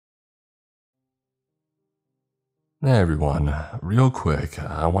Hey everyone, real quick,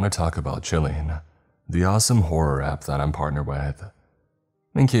 I want to talk about Chilling, the awesome horror app that I'm partnered with.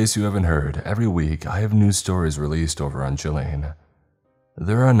 In case you haven't heard, every week I have new stories released over on Chilling.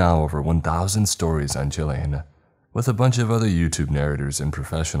 There are now over 1,000 stories on Chilling, with a bunch of other YouTube narrators and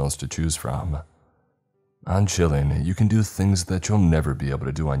professionals to choose from. On Chilling, you can do things that you'll never be able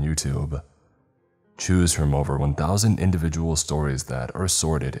to do on YouTube. Choose from over 1,000 individual stories that are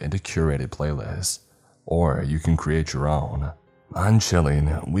sorted into curated playlists, or you can create your own. On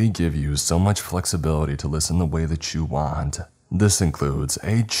Chilling, we give you so much flexibility to listen the way that you want. This includes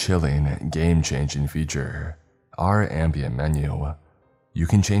a chilling, game-changing feature, our ambient menu. You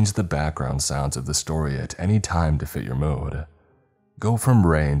can change the background sounds of the story at any time to fit your mood. Go from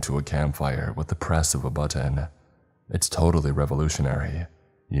rain to a campfire with the press of a button. It's totally revolutionary.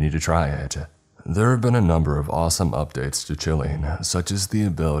 You need to try it. There have been a number of awesome updates to Chilling, such as the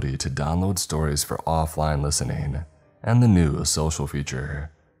ability to download stories for offline listening, and the new social feature.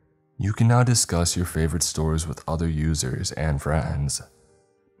 You can now discuss your favorite stories with other users and friends.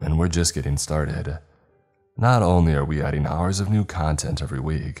 And we're just getting started. Not only are we adding hours of new content every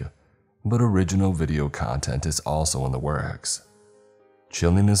week, but original video content is also in the works.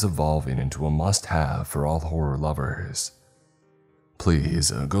 Chilling is evolving into a must-have for all horror lovers. Please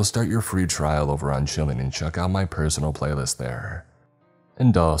go start your free trial over on Chilling and check out my personal playlist there.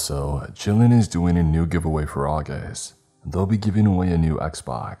 And also, Chilling is doing a new giveaway for August. They'll be giving away a new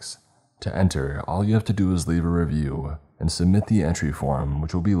Xbox. To enter, all you have to do is leave a review and submit the entry form,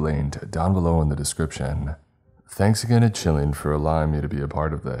 which will be linked down below in the description. Thanks again to Chilling for allowing me to be a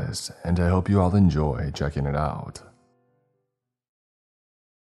part of this, and I hope you all enjoy checking it out.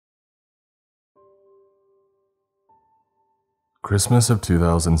 Christmas of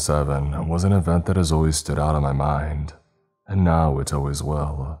 2007 was an event that has always stood out in my mind, and now it always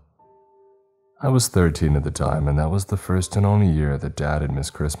will. I was 13 at the time, and that was the first and only year that Dad had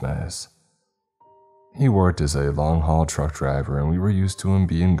missed Christmas. He worked as a long-haul truck driver, and we were used to him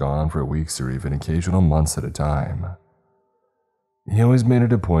being gone for weeks or even occasional months at a time. He always made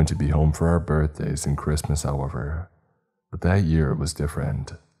it a point to be home for our birthdays and Christmas, however, but that year was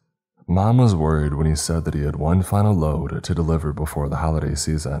different. Mom was worried when he said that he had one final load to deliver before the holiday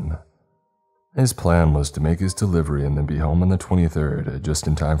season. His plan was to make his delivery and then be home on the 23rd, just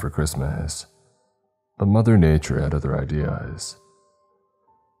in time for Christmas. But Mother Nature had other ideas.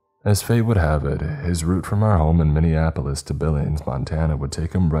 As fate would have it, his route from our home in Minneapolis to Billings, Montana would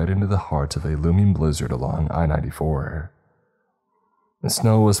take him right into the heart of a looming blizzard along I-94. The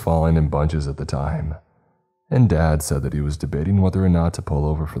snow was falling in bunches at the time, and Dad said that he was debating whether or not to pull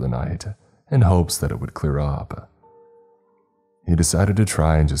over for the night in hopes that it would clear up. He decided to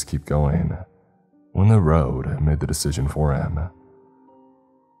try and just keep going, when the road made the decision for him.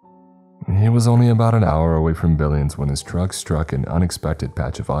 He was only about an hour away from Billings when his truck struck an unexpected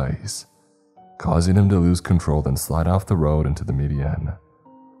patch of ice, causing him to lose control and slide off the road into the median.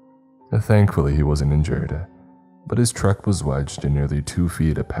 Thankfully, he wasn't injured, but his truck was wedged in nearly 2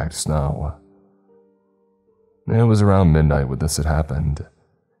 feet of packed snow. It was around midnight when this had happened.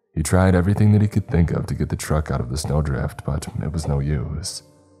 He tried everything that he could think of to get the truck out of the snowdrift, but it was no use.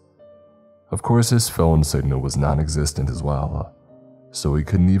 Of course, his phone signal was non-existent as well, so he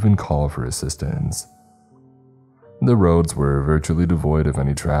couldn't even call for assistance. The roads were virtually devoid of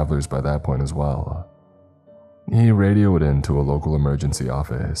any travelers by that point as well. He radioed into a local emergency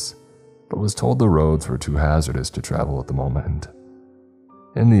office, but was told the roads were too hazardous to travel at the moment.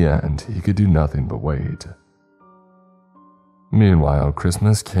 In the end, he could do nothing but wait. Meanwhile,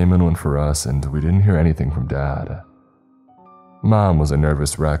 Christmas came and went for us, and we didn't hear anything from Dad. Mom was a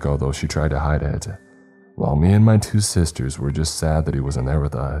nervous wreck, although she tried to hide it, while me and my 2 sisters were just sad that he wasn't there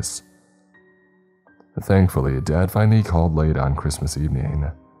with us. Thankfully, Dad finally called late on Christmas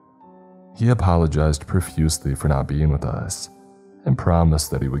evening. He apologized profusely for not being with us, and promised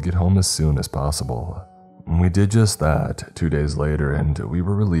that he would get home as soon as possible. We did just that 2 days later, and we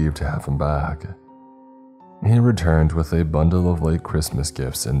were relieved to have him back. He returned with a bundle of late Christmas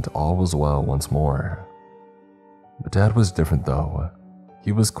gifts, and all was well once more. But Dad was different though.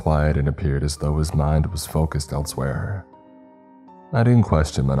 He was quiet and appeared as though his mind was focused elsewhere. I didn't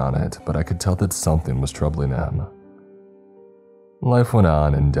question him on it, but I could tell that something was troubling him. Life went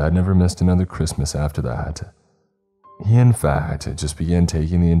on, and Dad never missed another Christmas after that. He in fact just began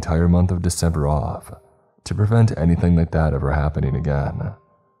taking the entire month of December off to prevent anything like that ever happening again.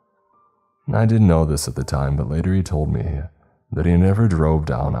 I didn't know this at the time, but later he told me that he never drove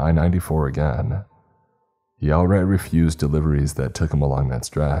down I-94 again. He outright refused deliveries that took him along that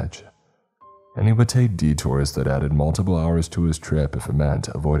stretch, and he would take detours that added multiple hours to his trip if it meant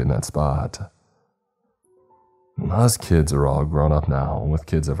avoiding that spot. Us kids are all grown up now, with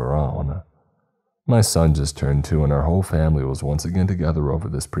kids of our own. My son just turned 2 and our whole family was once again together over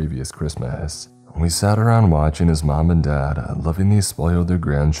this previous Christmas. We sat around watching his mom and dad lovingly spoil their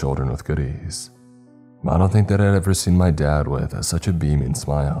grandchildren with goodies. I don't think that I'd ever seen my dad with such a beaming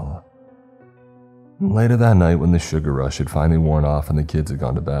smile. Later that night, when the sugar rush had finally worn off and the kids had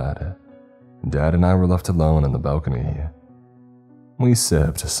gone to bed, Dad and I were left alone on the balcony. We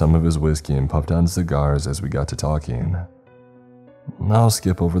sipped some of his whiskey and puffed on cigars as we got to talking. I'll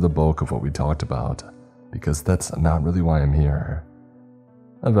skip over the bulk of what we talked about, because that's not really why I'm here.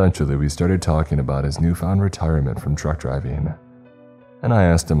 Eventually, we started talking about his newfound retirement from truck driving, and I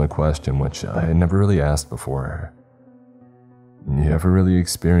asked him a question which I had never really asked before. You ever really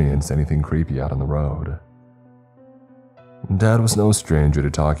experienced anything creepy out on the road? Dad was no stranger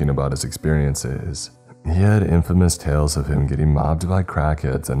to talking about his experiences. He had infamous tales of him getting mobbed by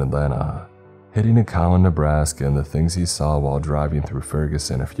crackheads in Atlanta, hitting a cow in Nebraska, and the things he saw while driving through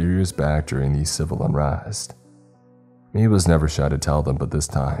Ferguson a few years back during the civil unrest. He was never shy to tell them, but this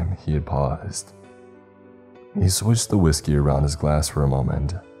time he had paused. He switched the whiskey around his glass for a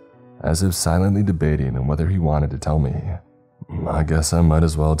moment, as if silently debating on whether he wanted to tell me. I guess I might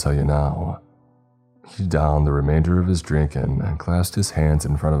as well tell you now. He downed the remainder of his drink and clasped his hands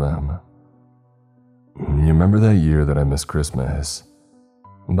in front of him. You remember that year that I missed Christmas?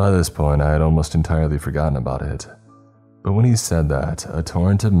 By this point, I had almost entirely forgotten about it. But when he said that, a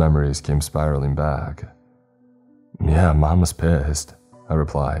torrent of memories came spiraling back. Yeah, Mom was pissed, I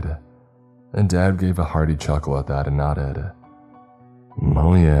replied. And Dad gave a hearty chuckle at that and nodded.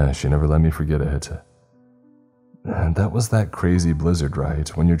 Oh yeah, she never let me forget it. And that was that crazy blizzard, right,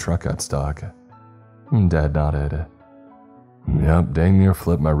 when your truck got stuck? Dad nodded. Yep, dang near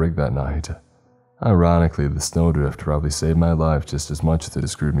flipped my rig that night. Ironically, the snowdrift probably saved my life just as much as it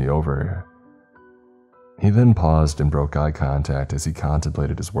screwed me over. He then paused and broke eye contact as he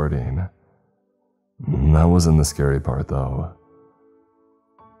contemplated his wording. That wasn't the scary part, though.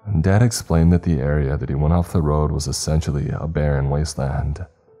 Dad explained that the area that he went off the road was essentially a barren wasteland.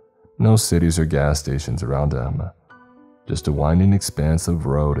 No cities or gas stations around him. Just a winding expanse of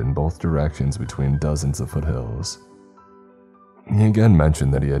road in both directions between dozens of foothills. He again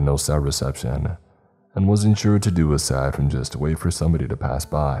mentioned that he had no cell reception, and wasn't sure what to do aside from just wait for somebody to pass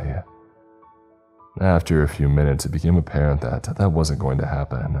by. After a few minutes, it became apparent that that wasn't going to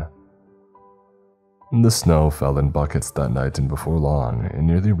happen. The snow fell in buckets that night, and before long, it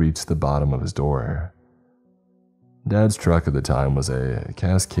nearly reached the bottom of his door. Dad's truck at the time was a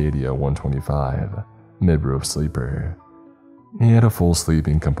Cascadia 125, mid-roof sleeper. He had a full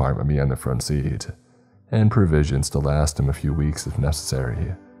sleeping compartment behind the front seat, and provisions to last him a few weeks if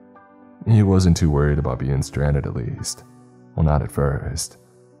necessary. He wasn't too worried about being stranded, at least. Well, not at first.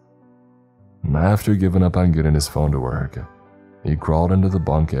 After giving up on getting his phone to work, he crawled into the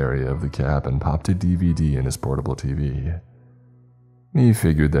bunk area of the cab and popped a DVD in his portable TV. He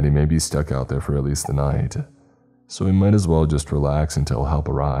figured that he may be stuck out there for at least the night, so he might as well just relax until help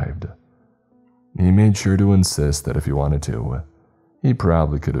arrived. He made sure to insist that if he wanted to, he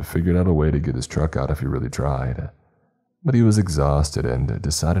probably could have figured out a way to get his truck out if he really tried. But he was exhausted and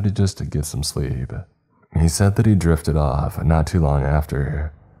decided to just get some sleep. He said that he drifted off not too long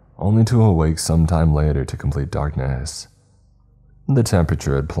after, only to awake sometime later to complete darkness. The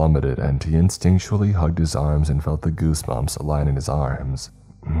temperature had plummeted and he instinctually hugged his arms and felt the goosebumps lining his arms.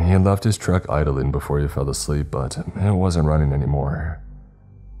 He had left his truck idling before he fell asleep, but it wasn't running anymore.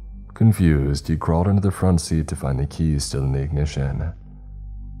 Confused, he crawled into the front seat to find the keys still in the ignition.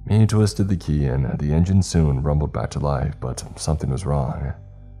 He twisted the key and the engine soon rumbled back to life, but something was wrong.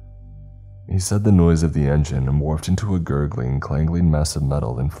 He said the noise of the engine morphed into a gurgling, clanging mess of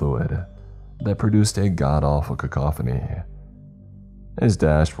metal and fluid that produced a god-awful cacophony. His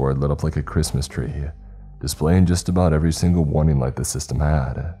dashboard lit up like a Christmas tree, displaying just about every single warning light the system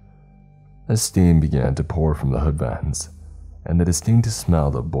had. As steam began to pour from the hood vents, and the distinct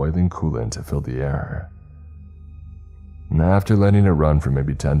smell of boiling coolant filled the air. After letting it run for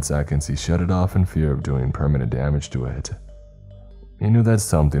maybe 10 seconds, he shut it off in fear of doing permanent damage to it. He knew that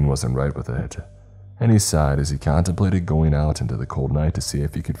something wasn't right with it, and he sighed as he contemplated going out into the cold night to see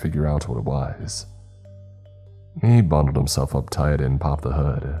if he could figure out what it was. He bundled himself up tight and popped the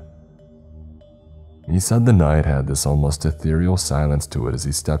hood. He said the night had this almost ethereal silence to it as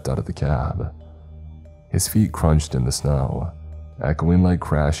he stepped out of the cab. His feet crunched in the snow, echoing like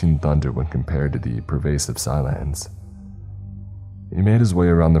crashing thunder when compared to the pervasive silence. He made his way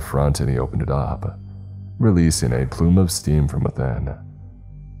around the front and he opened it up, releasing a plume of steam from within.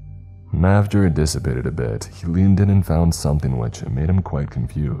 After it dissipated a bit, he leaned in and found something which made him quite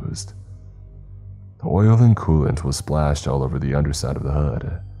confused. Oil and coolant was splashed all over the underside of the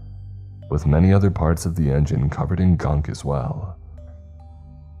hood, with many other parts of the engine covered in gunk as well.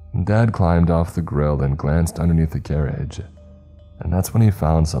 Dad climbed off the grill and glanced underneath the carriage, and that's when he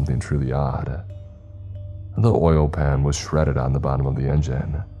found something truly odd. The oil pan was shredded on the bottom of the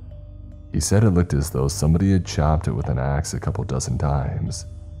engine. He said it looked as though somebody had chopped it with an axe a couple dozen times.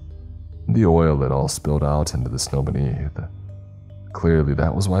 The oil had all spilled out into the snow beneath. Clearly,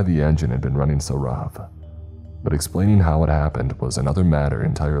 that was why the engine had been running so rough, but explaining how it happened was another matter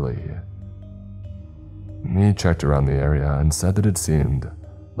entirely. He checked around the area and said that it seemed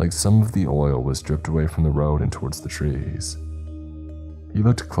like some of the oil was dripped away from the road and towards the trees. He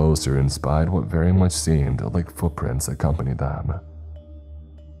looked closer and spied what very much seemed like footprints accompanied them.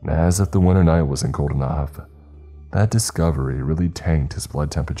 As if the winter night wasn't cold enough, that discovery really tanked his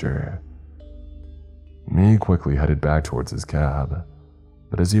blood temperature. He quickly headed back towards his cab,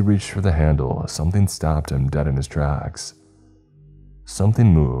 but as he reached for the handle, something stopped him dead in his tracks.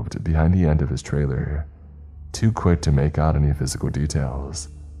 Something moved behind the end of his trailer, too quick to make out any physical details.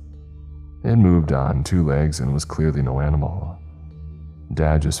 It moved on 2 legs and was clearly no animal.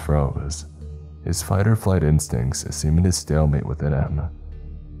 Dad just froze, his fight-or-flight instincts seeming to stalemate within him.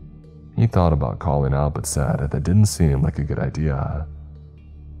 He thought about calling out but said that didn't seem like a good idea.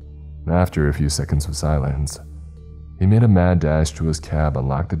 After a few seconds of silence, he made a mad dash to his cab and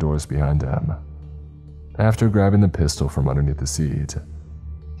locked the doors behind him. After grabbing the pistol from underneath the seat,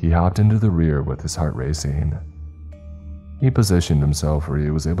 he hopped into the rear with his heart racing. He positioned himself where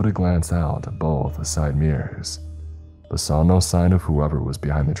he was able to glance out both side mirrors, but saw no sign of whoever was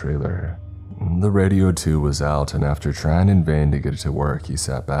behind the trailer. The radio too was out, and after trying in vain to get it to work, he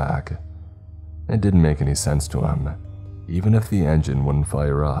sat back. It didn't make any sense to him. Even if the engine wouldn't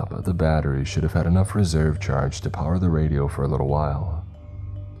fire up, the battery should have had enough reserve charge to power the radio for a little while.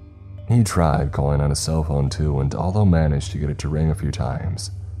 He tried calling on his cell phone too, and although managed to get it to ring a few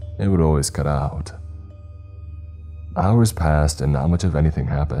times, it would always cut out. Hours passed and not much of anything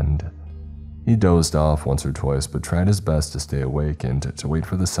happened. He dozed off once or twice but tried his best to stay awake and to wait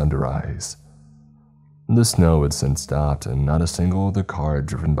for the sun to rise. The snow had since stopped and not a single other car had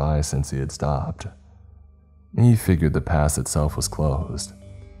driven by since he had stopped. He figured the pass itself was closed.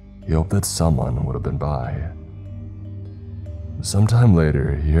 He hoped that someone would have been by. Sometime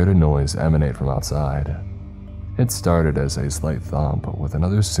later, he heard a noise emanate from outside. It started as a slight thump, with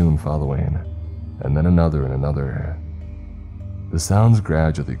another soon following, and then another and another. The sounds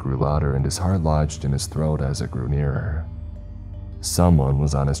gradually grew louder, and his heart lodged in his throat as it grew nearer. Someone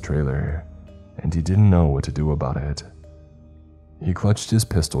was on his trailer, and he didn't know what to do about it. He clutched his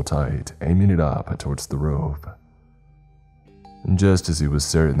pistol tight, aiming it up towards the roof. Just as he was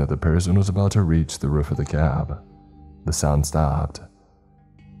certain that the person was about to reach the roof of the cab, the sound stopped.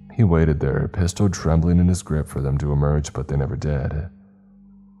 He waited there, pistol trembling in his grip for them to emerge, but they never did.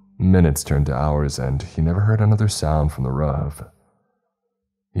 Minutes turned to hours, and he never heard another sound from the roof.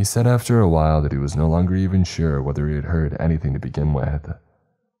 He said after a while that he was no longer even sure whether he had heard anything to begin with.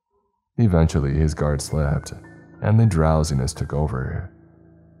 Eventually, his guard slipped, and the drowsiness took over.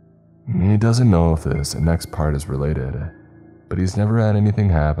 He doesn't know if this next part is related, but he's never had anything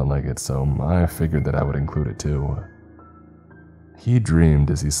happen like it, so I figured that I would include it too. He dreamed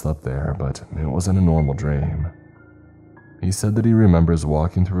as he slept there, but it wasn't a normal dream. He said that he remembers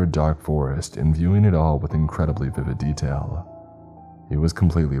walking through a dark forest and viewing it all with incredibly vivid detail. He was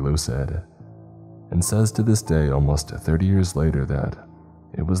completely lucid, and says to this day, almost 30 years later, that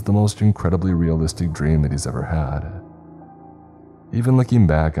it was the most incredibly realistic dream that he's ever had. Even looking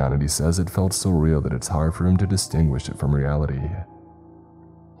back on it, he says it felt so real that it's hard for him to distinguish it from reality.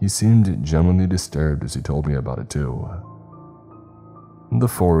 He seemed genuinely disturbed as he told me about it too. The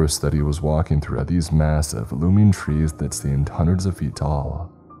forest that he was walking through had these massive, looming trees that seemed hundreds of feet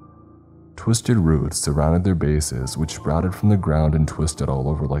tall. Twisted roots surrounded their bases, which sprouted from the ground and twisted all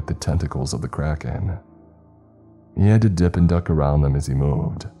over like the tentacles of the kraken. He had to dip and duck around them as he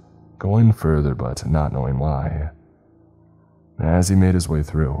moved, going further but not knowing why. As he made his way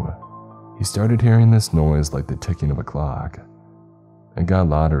through, he started hearing this noise like the ticking of a clock. It got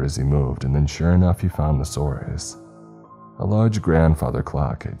louder as he moved, and then sure enough he found the source. A large grandfather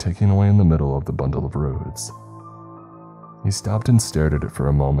clock ticking away in the middle of the bundle of roots. He stopped and stared at it for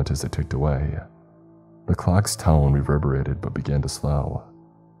a moment as it ticked away. The clock's tone reverberated but began to slow.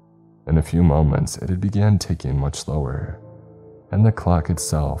 In a few moments, it had began ticking much slower, and the clock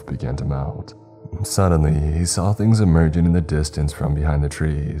itself began to melt. Suddenly, he saw things emerging in the distance from behind the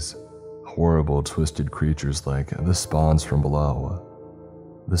trees. Horrible, twisted creatures like the spawns from below.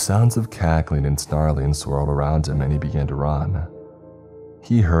 The sounds of cackling and snarling swirled around him, and he began to run.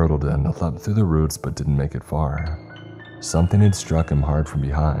 He hurtled and leapt through the roots but didn't make it far. Something had struck him hard from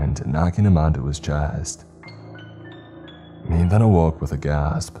behind, knocking him onto his chest. He then awoke with a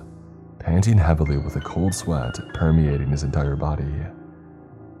gasp, panting heavily with a cold sweat permeating his entire body.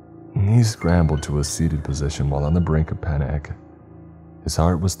 He scrambled to a seated position while on the brink of panic. His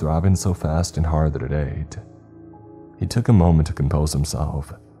heart was throbbing so fast and hard that it ached. He took a moment to compose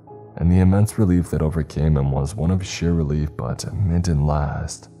himself, and the immense relief that overcame him was one of sheer relief, but it didn't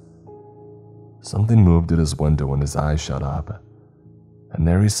last. Something moved at his window and his eyes shut up, and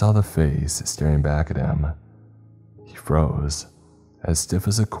there he saw the face staring back at him. He froze, as stiff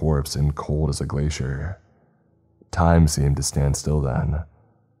as a corpse and cold as a glacier. Time seemed to stand still then,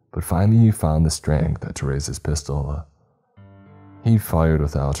 but finally he found the strength to raise his pistol. He fired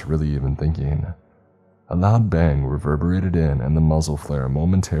without really even thinking. A loud bang reverberated in, and the muzzle flare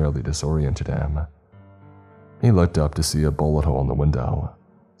momentarily disoriented him. He looked up to see a bullet hole in the window,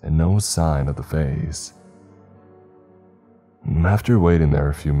 and no sign of the face. After waiting there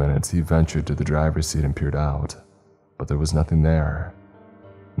a few minutes, he ventured to the driver's seat and peered out, but there was nothing there.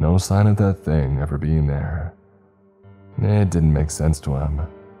 No sign of that thing ever being there. It didn't make sense to him,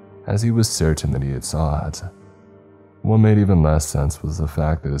 as he was certain that he had saw it. What made even less sense was the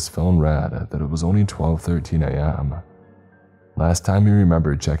fact that his phone read that it was only 12:13 a.m. Last time he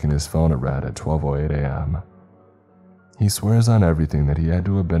remembered checking his phone, it read at 12:08 a.m. He swears on everything that he had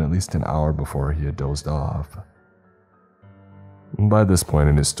to have been at least an hour before he had dozed off. By this point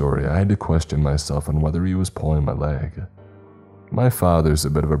in his story, I had to question myself on whether he was pulling my leg. My father's a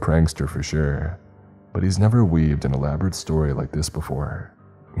bit of a prankster for sure, but he's never weaved an elaborate story like this before.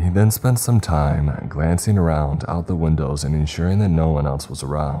 He then spent some time glancing around out the windows and ensuring that no one else was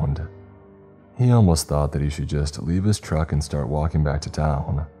around. He almost thought that he should just leave his truck and start walking back to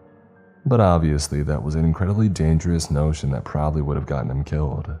town, but obviously that was an incredibly dangerous notion that probably would have gotten him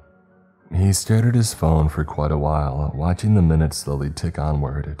killed. He stared at his phone for quite a while, watching the minutes slowly tick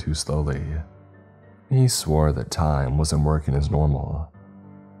onward too slowly. He swore that time wasn't working as normal.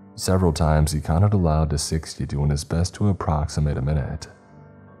 Several times he counted aloud to 60, doing his best to approximate a minute,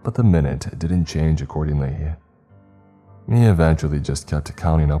 but the minute didn't change accordingly. He eventually just kept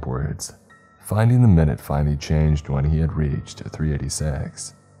counting upwards, finding the minute finally changed when he had reached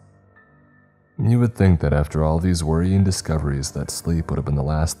 3:86. You would think that after all these worrying discoveries that sleep would have been the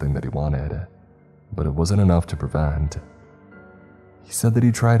last thing that he wanted, but it wasn't enough to prevent. He said that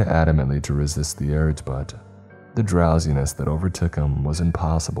he tried adamantly to resist the urge, but the drowsiness that overtook him was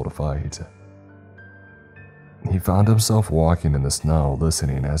impossible to fight. He found himself walking in the snow,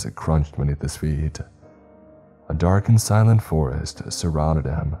 listening as it crunched beneath his feet. A dark and silent forest surrounded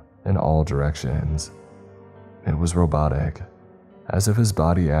him in all directions. It was robotic, as if his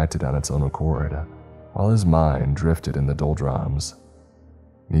body acted on its own accord, while his mind drifted in the doldrums.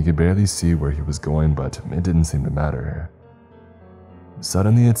 He could barely see where he was going, but it didn't seem to matter.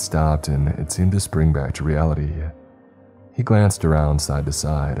 Suddenly it stopped, and it seemed to spring back to reality. He glanced around side to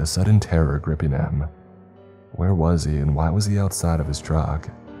side, a sudden terror gripping him. Where was he, and why was he outside of his truck?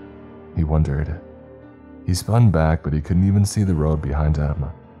 He wondered. He spun back, but he couldn't even see the road behind him.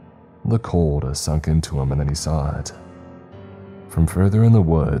 The cold sunk into him, and then he saw it. From further in the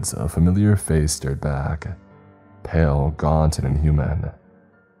woods, a familiar face stared back, pale, gaunt, and inhuman.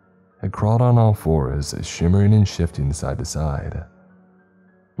 It crawled on all fours, shimmering and shifting side to side.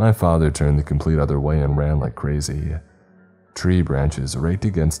 My father turned the complete other way and ran like crazy. Tree branches raked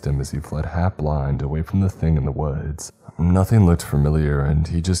against him as he fled half-blind away from the thing in the woods. Nothing looked familiar, and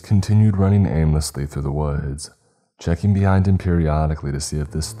he just continued running aimlessly through the woods, checking behind him periodically to see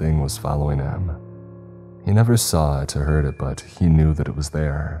if this thing was following him. He never saw it or heard it, but he knew that it was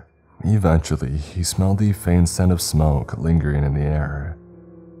there. Eventually, he smelled the faint scent of smoke lingering in the air.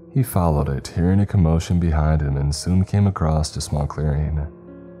 He followed it, hearing a commotion behind him, and soon came across a small clearing.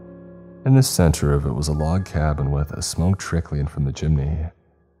 In the center of it was a log cabin with smoke trickling from the chimney.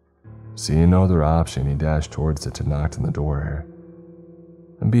 Seeing no other option, he dashed towards it and knocked on the door.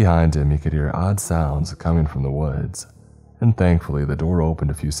 And behind him, he could hear odd sounds coming from the woods, and thankfully the door opened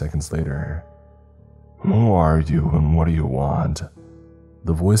a few seconds later. "Who are you, and what do you want?"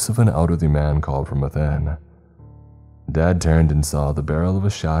 The voice of an elderly man called from within. Dad turned and saw the barrel of a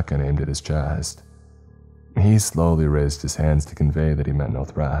shotgun aimed at his chest. He slowly raised his hands to convey that he meant no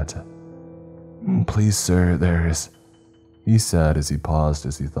threat. "Please, sir, there's..." he said as he paused,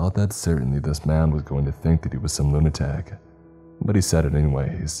 as he thought that certainly this man was going to think that he was some lunatic. But he said it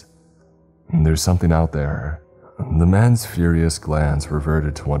anyways. "There's something out there." The man's furious glance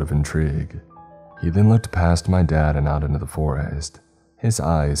reverted to one of intrigue. He then looked past my dad and out into the forest, his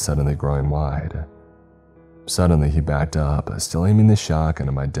eyes suddenly growing wide. Suddenly he backed up, still aiming the shotgun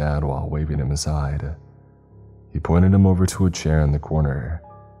at my dad while waving him aside. He pointed him over to a chair in the corner.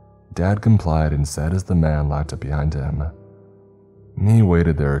 Dad complied and sat as the man locked up behind him. He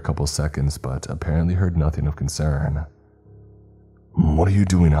waited there a couple seconds, but apparently heard nothing of concern. "What are you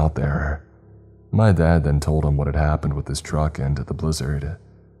doing out there?" My dad then told him what had happened with his truck and the blizzard.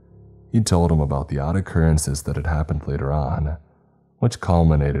 He told him about the odd occurrences that had happened later on, which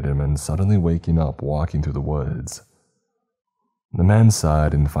culminated him in suddenly waking up walking through the woods. The man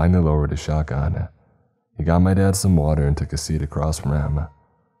sighed and finally lowered his shotgun. He got my dad some water and took a seat across from him. "A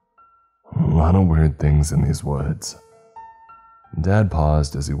lot of weird things in these woods." Dad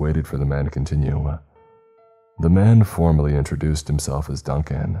paused as he waited for the man to continue. The man formally introduced himself as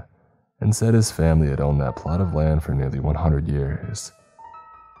Duncan and said his family had owned that plot of land for nearly 100 years.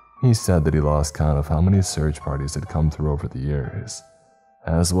 He said that he lost count of how many search parties had come through over the years,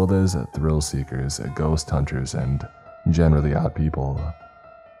 as well as thrill seekers, ghost hunters, and generally odd people.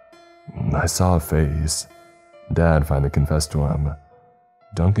 "I saw a face," Dad finally confessed to him.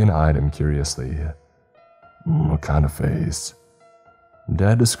 Duncan eyed him curiously. "What kind of face?"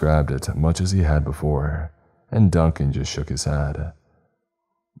 Dad described it much as he had before, and Duncan just shook his head.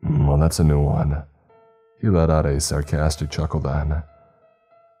 "Well, that's a new one." He let out a sarcastic chuckle then.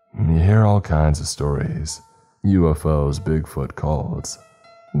 "You hear all kinds of stories, UFOs, Bigfoot, cults,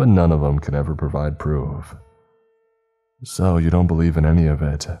 but none of them can ever provide proof." "So you don't believe in any of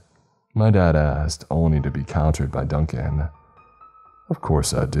it?" my dad asked, only to be countered by Duncan. "Of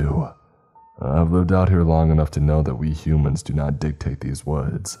course I do. I've lived out here long enough to know that we humans do not dictate these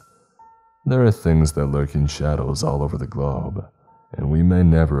woods. There are things that lurk in shadows all over the globe, and we may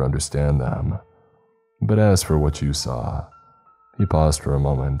never understand them. But as for what you saw," he paused for a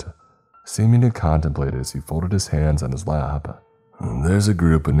moment, seeming to contemplate as he folded his hands on his lap. "There's a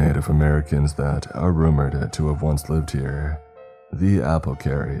group of Native Americans that are rumored to have once lived here. The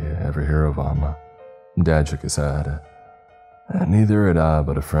Apocary, ever hear of them?" Dad shook his head. "Neither had I,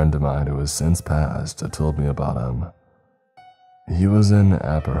 but a friend of mine who has since passed told me about him. He was an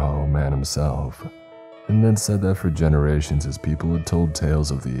Arapaho man himself, and then said that for generations his people had told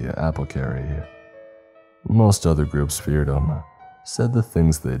tales of the Apocary. Most other groups feared him, said the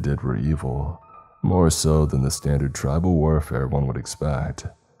things they did were evil, more so than the standard tribal warfare one would expect.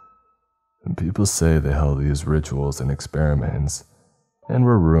 And people say they held these rituals and experiments, and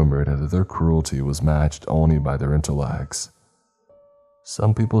were rumored that their cruelty was matched only by their intellects.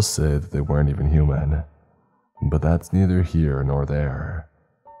 Some people say that they weren't even human, but that's neither here nor there."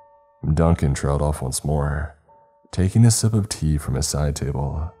 Duncan trailed off once more, taking a sip of tea from his side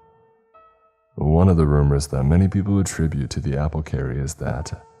table. "One of the rumors that many people attribute to the Apocary is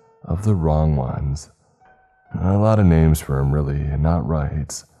that of the wrong ones. A lot of names for them really, not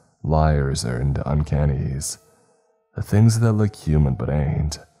rights, liars and uncannies. Things that look human but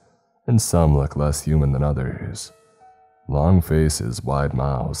ain't, and some look less human than others. Long faces, wide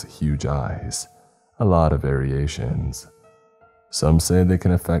mouths, huge eyes, a lot of variations. Some say they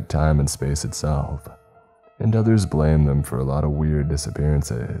can affect time and space itself, and others blame them for a lot of weird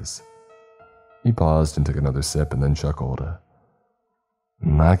disappearances." He paused and took another sip and then chuckled.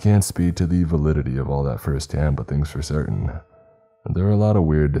 "I can't speak to the validity of all that firsthand, but things for certain. There are a lot of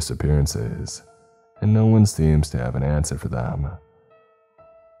weird disappearances, and no one seems to have an answer for them."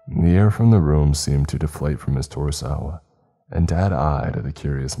 The air from the room seemed to deflate from his torso, and Dad eyed the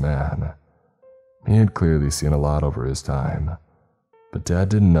curious man. He had clearly seen a lot over his time, but Dad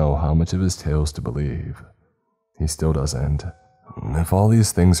didn't know how much of his tales to believe. He still doesn't. "If all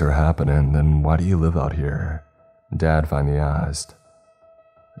these things are happening, then why do you live out here?" Dad finally asked.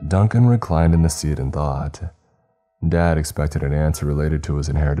 Duncan reclined in the seat and thought. Dad expected an answer related to his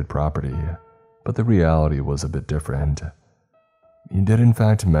inherited property, but the reality was a bit different. He did in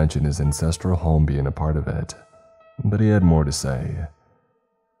fact mention his ancestral home being a part of it, but he had more to say.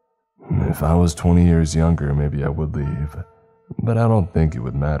 "If I was 20 years younger, maybe I would leave, but I don't think it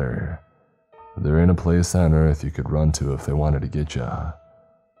would matter. There ain't a place on earth you could run to if they wanted to get ya."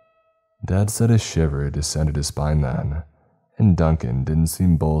 Dad said a shiver descended his spine then, and Duncan didn't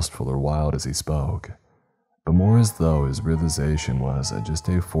seem boastful or wild as he spoke, but more as though his realization was just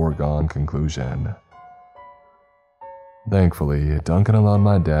a foregone conclusion. Thankfully, Duncan allowed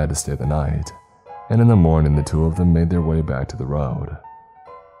my dad to stay the night, and in the morning the two of them made their way back to the road.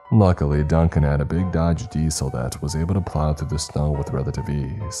 Luckily, Duncan had a big Dodge diesel that was able to plow through the snow with relative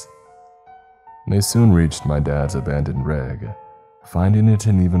ease. They soon reached my dad's abandoned rig, finding it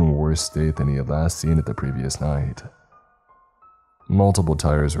in even worse state than he had last seen it the previous night. Multiple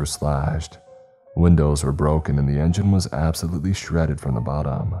tires were slashed, windows were broken, and the engine was absolutely shredded from the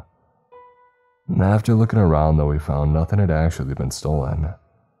bottom. After looking around though, we found nothing had actually been stolen.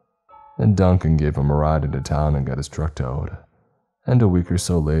 And Duncan gave him a ride into town and got his truck towed. And a week or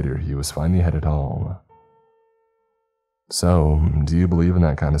so later, he was finally headed home. So, do you believe in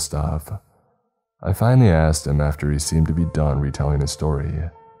that kind of stuff? I finally asked him after he seemed to be done retelling his story.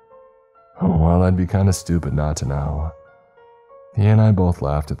 Well, I'd be kind of stupid not to know. He and I both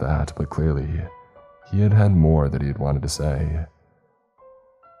laughed at that, but clearly, he had had more that he had wanted to say.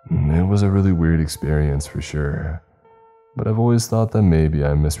 It was a really weird experience for sure, but I've always thought that maybe I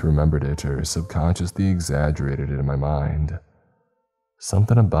misremembered it or subconsciously exaggerated it in my mind.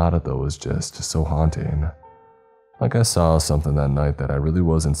 Something about it though was just so haunting. Like I saw something that night that I really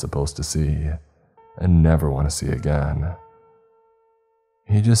wasn't supposed to see, and never want to see again.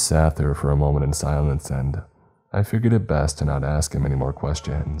 He just sat there for a moment in silence, and I figured it best to not ask him any more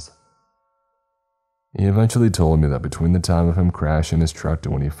questions. He eventually told me that between the time of him crashing his truck to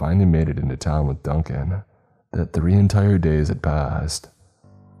when he finally made it into town with Duncan, that 3 entire days had passed.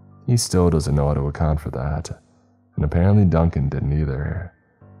 He still doesn't know how to account for that, and apparently Duncan didn't either.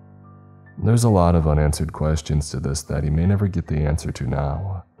 There's a lot of unanswered questions to this that he may never get the answer to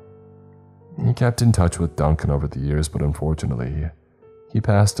now. He kept in touch with Duncan over the years, but unfortunately, he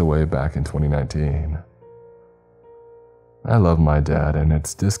passed away back in 2019. I love my dad, and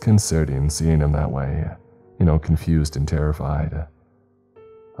it's disconcerting seeing him that way, confused and terrified.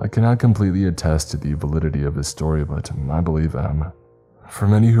 I cannot completely attest to the validity of his story, but I believe him. For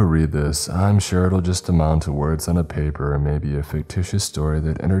many who read this, I'm sure it'll just amount to words on a paper or maybe a fictitious story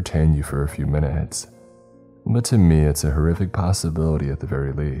that entertain you for a few minutes. But to me, it's a horrific possibility at the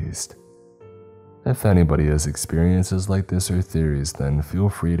very least. If anybody has experiences like this or theories, then feel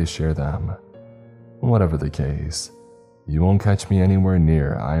free to share them. Whatever the case, you won't catch me anywhere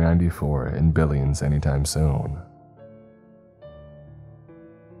near I-94 in Billings anytime soon.